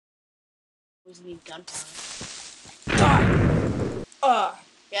We need gunpowder.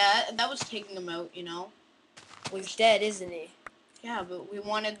 Yeah, that was taking him out, you know. Well, he's dead, isn't he? Yeah, but we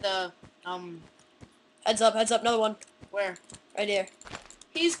wanted the Heads up, another one. Where? Right here.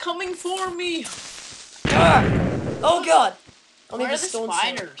 He's coming for me. Oh god. Where are the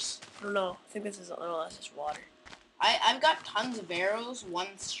spiders? I don't know. I think this is that's just water. I've got tons of arrows,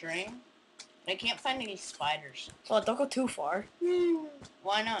 one string, but I can't find any spiders. Well, don't go too far.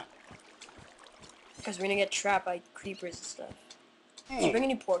 Why not? Because we're gonna get trapped by creepers and stuff. Did you bring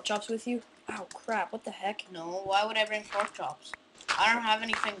any pork chops with you? Ow, crap, what the heck? No, why would I bring pork chops? I don't have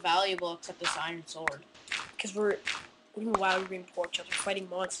anything valuable except this iron sword. Because what do you mean why would we bring pork chops? We're fighting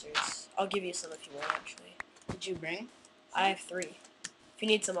monsters. I'll give you some if you want, actually. Did you bring? I have 3. If you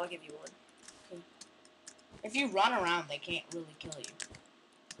need some, I'll give you one. Okay. If you run around, they can't really kill you.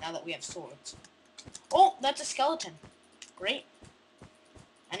 Now that we have swords. Oh, that's a skeleton. Great.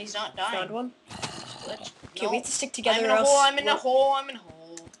 And he's not dying. Found one? Okay, no. we have to stick together. I'm in a hole.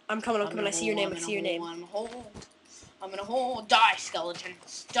 I'm coming. I see your name. I'm in a hole. I'm in a hole. Die,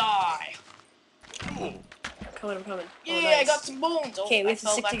 skeletons. Die. I'm coming. Yeah, oh, nice. I got some bones. Okay, we have to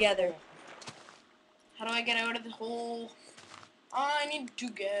stick together. How do I get out of the hole? I need to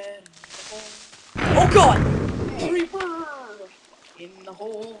get in the hole. Oh god! Creeper! In the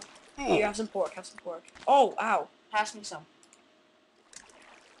hole. Here, have some pork. Oh, ow. Pass me some.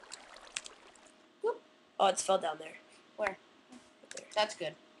 Whoop. Oh, it's fell down there. Where? Right there. That's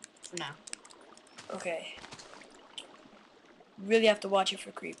good. For now. Okay. Really have to watch it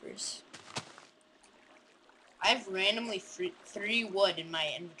for creepers. I have randomly 3 wood in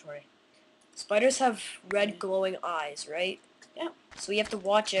my inventory. Spiders have red glowing eyes, right? Yeah. So we have to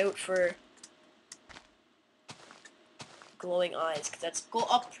watch out for glowing eyes, because that's go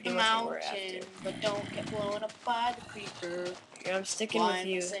up the much what we're after. mountain, but don't get blown up by the creeper. Here, I'm sticking with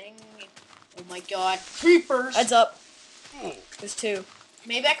you. Oh my god, creepers! Heads up. There's 2.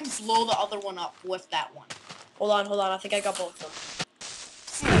 Maybe I can blow the other one up with that one. Hold on. I think I got both of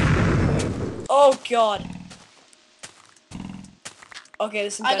them. Oh god. Okay,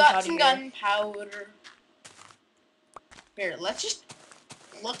 there's some gunpowder. I got some gunpowder. Here, let's just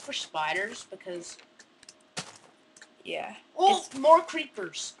look for spiders because. Yeah. Oh, more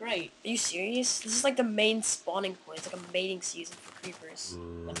creepers! Great. Are you serious? This is like the main spawning point. It's like a mating season for creepers.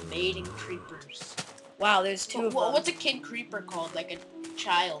 The mating creepers. Wow, there's 2 of them. What's a kid creeper called? Like a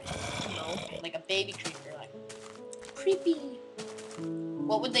child? No. Like a baby creeper. Like creepy.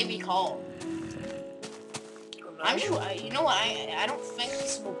 What would they be called? I'm sure. You know what? I don't think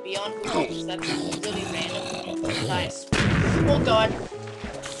this will be on Google. That's really random. Nice. Oh god.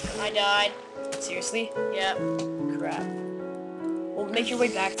 I died. Seriously? Yeah. Crap. Well, make your way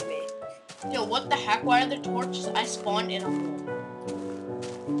back to me. Yo, what the heck? Why are there torches? I spawned in a hole.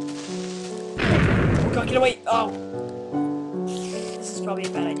 Oh god, get away! Oh. This is probably a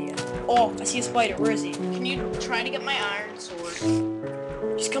bad idea. Oh, I see a spider. Where is he? Can you try to get my iron sword?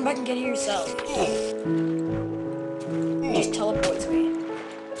 Just come back and get it yourself. Just teleport to me.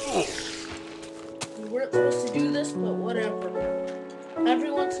 We weren't supposed to do this, but whatever.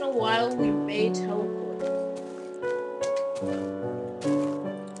 Every once in a while, we may teleport.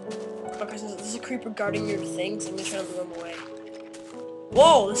 Okay, so there's a creeper guarding your things. I'm just trying to lure him away.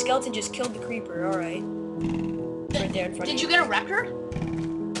 Whoa! The skeleton just killed the creeper. All right. Right there in front of you. Did you get a record?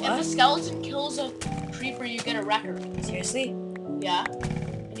 What? If a skeleton kills a creeper, you get a record. Seriously? Yeah.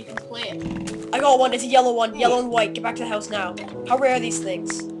 And you can play it. I got one. It's a yellow one. Yellow and white. Get back to the house now. How rare are these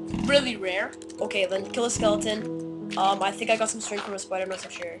things? Really rare. Okay, then kill a skeleton. I think I got some string from a spider. I'm not so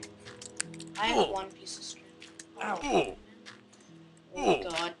sure. I have 1 piece of string. Ow. Oh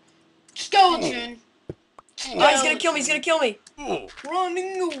god. Skeleton! Oh, he's gonna kill me.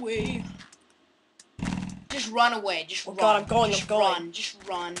 Running away. Just run away. Just run. God, I'm going. Just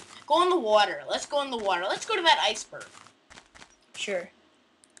run. Go in the water. Let's go in the water. Let's go to that iceberg. Sure.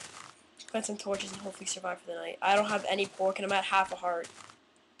 Plant some torches and hopefully survive for the night. I don't have any pork and I'm at half a heart.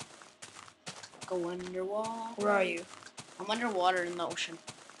 Go underwater. Where are you? I'm underwater in the ocean.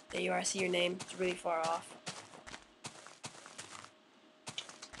 There you are. I see your name. It's really far off.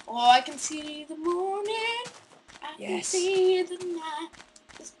 Oh, I can see the morning. I can see the night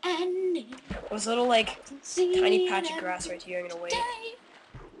is ending. There's a little, like, tiny patch of grass right here. I'm gonna wait.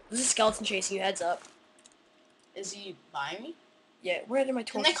 There's a skeleton chasing you. Heads up. Is he by me? Yeah, where are my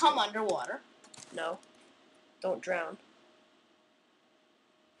torches? Can they come underwater? No. Don't drown.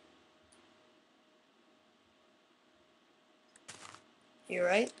 You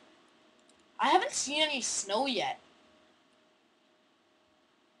right? I haven't seen any snow yet.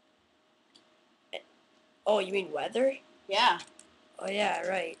 Oh, you mean weather? Yeah. Oh yeah,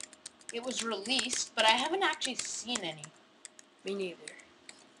 right. it was released, but I haven't actually seen any. Me neither.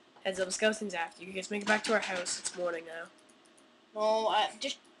 Heads up, the skeleton's after you. You guys make it back to our house. It's morning now. No,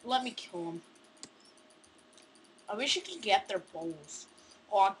 just let me kill them. I wish you could get their bowls.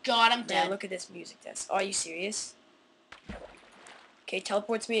 Oh god, I'm dead. Man, look at this music test. Oh, are you serious? Okay,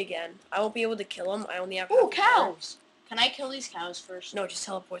 teleports me again. I won't be able to kill him. I only have Ooh, half a heart. cows! Can I kill these cows first? No, just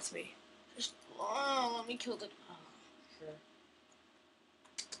teleports me. Just, let me kill the... Oh, sure.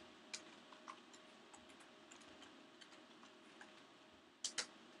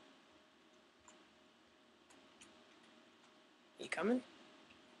 You coming?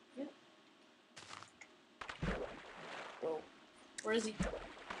 Yeah. Whoa. Where is he?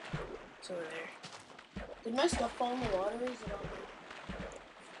 It's over there. Did my stuff fall in the water or is it on me?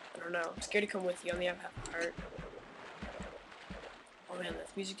 I don't know. I'm scared to come with you. I only have half a heart. Oh man, this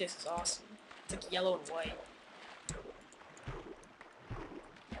music disc is awesome. It's like yellow and white.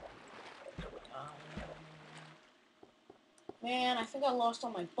 Man, I think I lost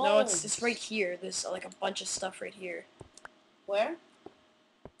all my bones. No, it's right here. There's like a bunch of stuff right here. Where?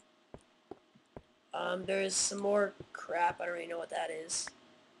 There's some more crap. I don't really know what that is.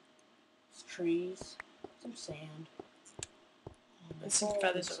 It's trees. Some sand. And some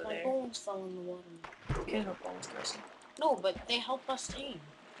feathers over there. My bones fell in the water. Okay, no bones, Carson. No, but they help us tame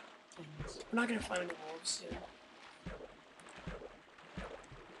things. We're not gonna find any wolves soon.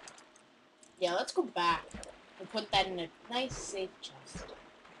 Yeah, let's go back and put that in a nice safe chest.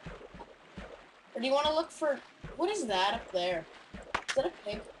 Or do you want to look for... What is that up there? Is that a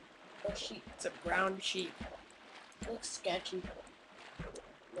pig or a sheep? It's a brown sheep. It looks sketchy.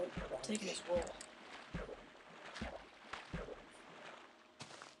 Taking his wool.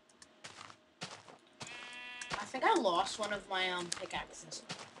 I think I lost one of my pickaxes.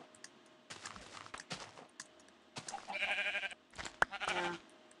 Yeah,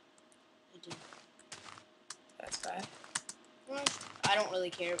 I did. That's bad. I don't really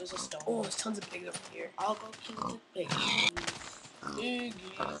care. It was a stone. Oh, there's tons of pigs over here. I'll go kill the piggies.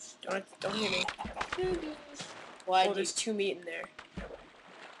 Piggies. Don't hear me. Piggies. Why? Oh, there's 2 meat in there.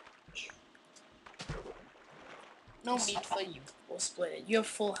 No meat for you. We'll split it. You have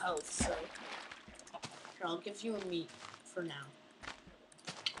full health, so. Here, I'll give you a meat for now.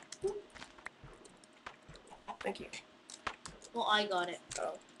 Thank you. Well, I got it.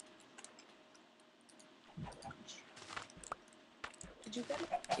 Oh. Did you get it?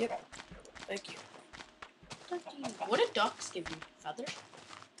 Yep. Thank you. Ducky. What did ducks give you? Feathers?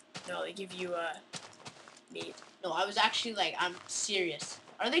 No, they give you, meat. No, I was actually like, I'm serious.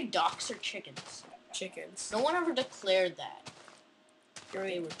 Are they ducks or chickens? Chickens. No one ever declared that. You're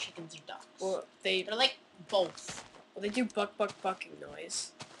They right. were chickens or ducks. Well, They're like both. they do bucking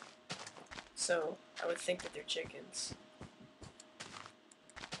noise. So, I would think that they're chickens.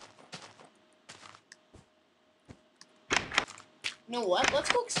 You know what?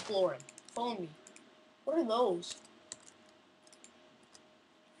 Let's go exploring. Follow me. What are those?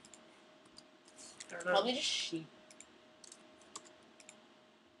 I don't know. Probably just sheep.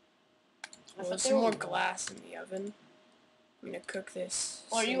 Well, there's some more glass in the oven. I'm gonna cook this.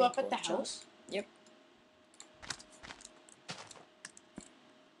 Oh, are you up at the pork chop. house? Yep.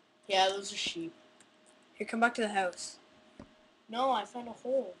 Yeah, those are sheep. Here, come back to the house. No, I found a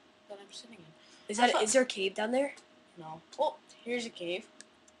hole that I'm sitting in. Is there a cave down there? No. Oh, here's a cave.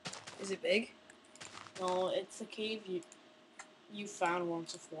 Is it big? No, it's a cave you found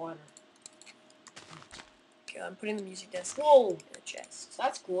once with water. Okay, I'm putting the music desk Whoa! in the chest.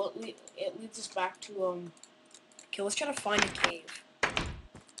 That's cool. It leads us back to Okay, let's try to find a cave.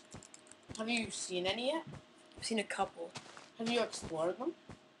 Have you seen any yet? I've seen a couple. Have you explored them?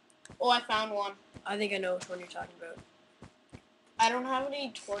 Oh, I found one. I think I know which one you're talking about. I don't have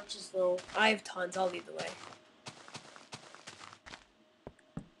any torches though. I have tons. I'll lead the way.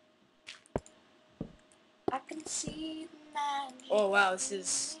 I can see the magic. Oh wow, this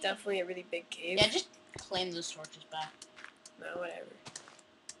is definitely a really big cave. Yeah, just claim those torches back. No, whatever.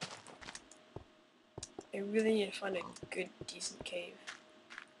 I really need to find a good, decent cave.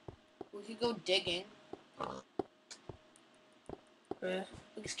 We could go digging. Eh,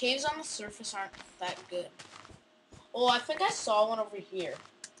 Because caves on the surface aren't that good. Oh, I think I saw one over here.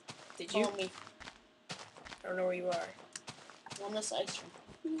 did you? Follow me. I don't know where you are. On this ice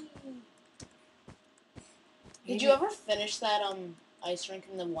rink. Did Maybe- you ever finish that ice rink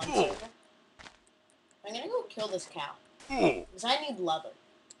in the one server? I'm gonna go kill this cow. Because I need leather.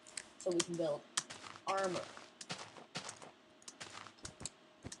 So we can build armor.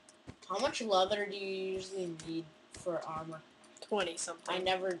 How much leather do you usually need for armor? 20 something. I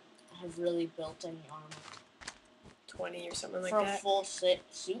never have really built any armor. 20 or something like For a that. full suit?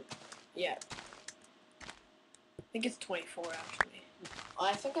 Yeah. I think it's 24 actually. Oh,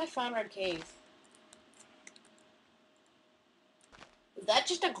 I think I found our cave. Is that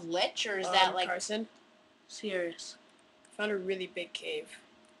just a glitch, or is that like Carson? serious? Found a really big cave.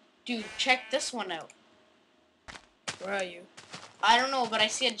 Dude, check this one out. Where are you? I don't know, but I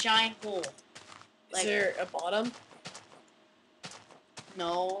see a giant hole. Is there a bottom?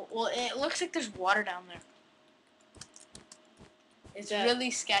 No. Well, it looks like there's water down there. It's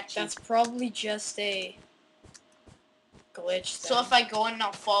really sketchy. That's probably just a glitch. So if I go in and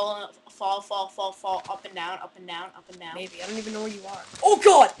I'll fall, up and down, up and down, up and down. Maybe. I don't even know where you are. Oh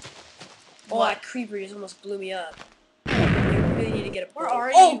god! Oh, What? that creeper just almost blew me up. You really need to get a Where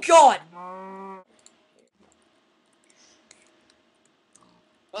are Oh you? god!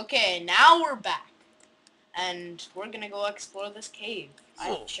 Okay, now we're back. And we're gonna go explore this cave.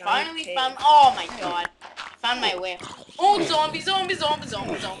 I finally found. Oh my god! Found my way. Oh, zombie!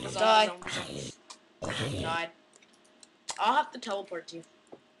 Die. Died. I'll have to teleport to you.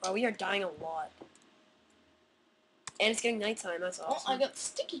 Wow, we are dying a lot. And it's getting nighttime. That's awesome. Oh, I got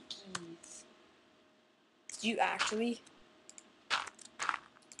sticky keys. Did you actually?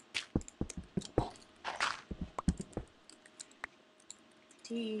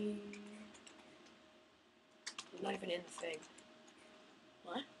 I'm not even in the thing.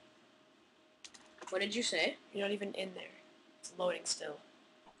 What? What did you say? You're not even in there. It's loading still.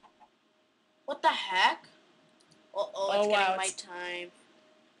 What the heck? Uh-oh, it's getting my time.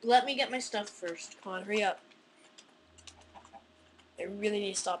 Let me get my stuff first. Come on, hurry up. I really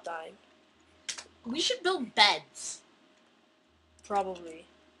need to stop dying. We should build beds. Probably.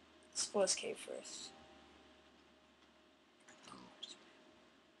 Let's explore this cave first.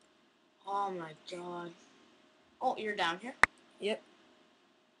 Oh my god. Oh, you're down here? Yep.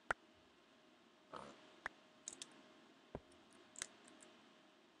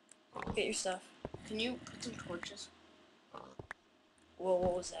 Get your stuff. Can you put some torches? Whoa,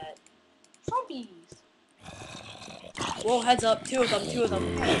 what was that? Zombies. Whoa, heads up. Two of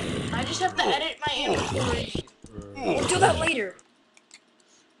them. I just have to edit my inventory. We'll do that later.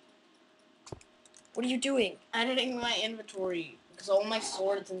 What are you doing? Editing my inventory. Because all my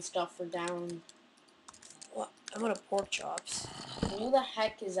swords and stuff are down. What? I'm out of pork chops. Who the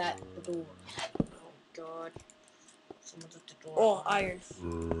heck is at the door? Oh god. Someone's at the door. Oh, iron.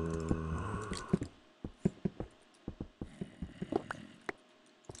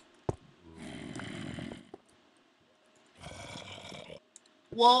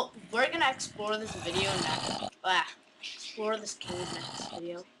 Well, we're gonna explore this video next. Explore this cave next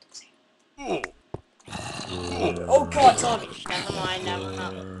video. Oh god, zombie. Never mind, no,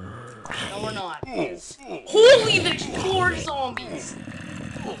 we're not. Holy, there's 4 zombies!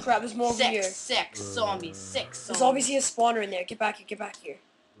 Oh crap, there's more over here. Six zombies. There's obviously a spawner in there. Get back here.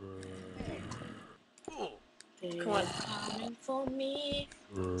 Come on. Coming for me.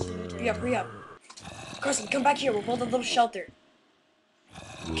 Hurry up. Carson, come back here. We'll build a little shelter.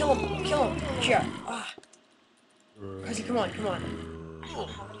 Kill him. Here. Carson, come on. How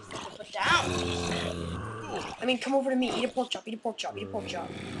many things to put down? I mean, come over to me. Eat a pork chop.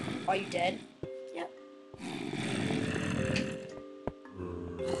 Are you dead? Yep.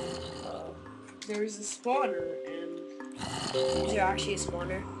 There's a spawner, and... Is there actually a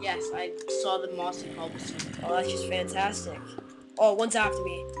spawner? Yes, I saw the mossy cobblestone. Oh, that's just fantastic. Oh, one's after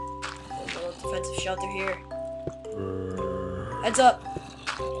me. There's a little defensive shelter here. Heads up.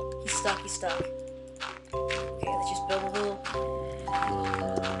 He's stuck. Okay, let's just build a little...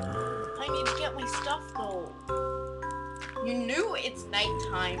 I need to get my stuff, though. You knew it's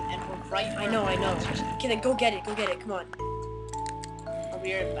nighttime, and we're right I know. Okay, then go get it. Come on. I'll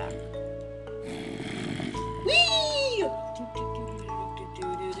be right back. Whee!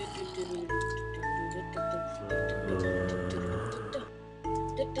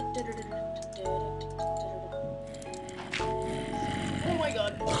 Oh my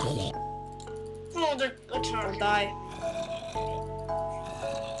god. Oh, they're attacking. Don't die.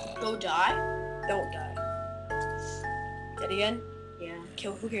 Go die? Don't die. Dead again? Yeah.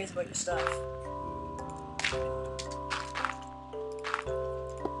 Kill. Who cares about your stuff?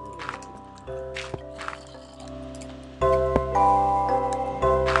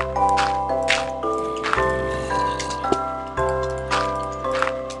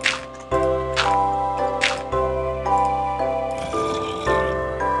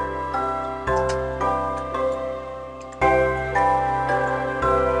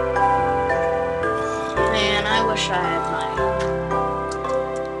 Man, I wish I had money.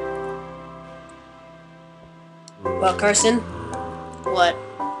 Well, Carson, What?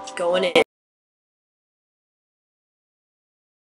 going in.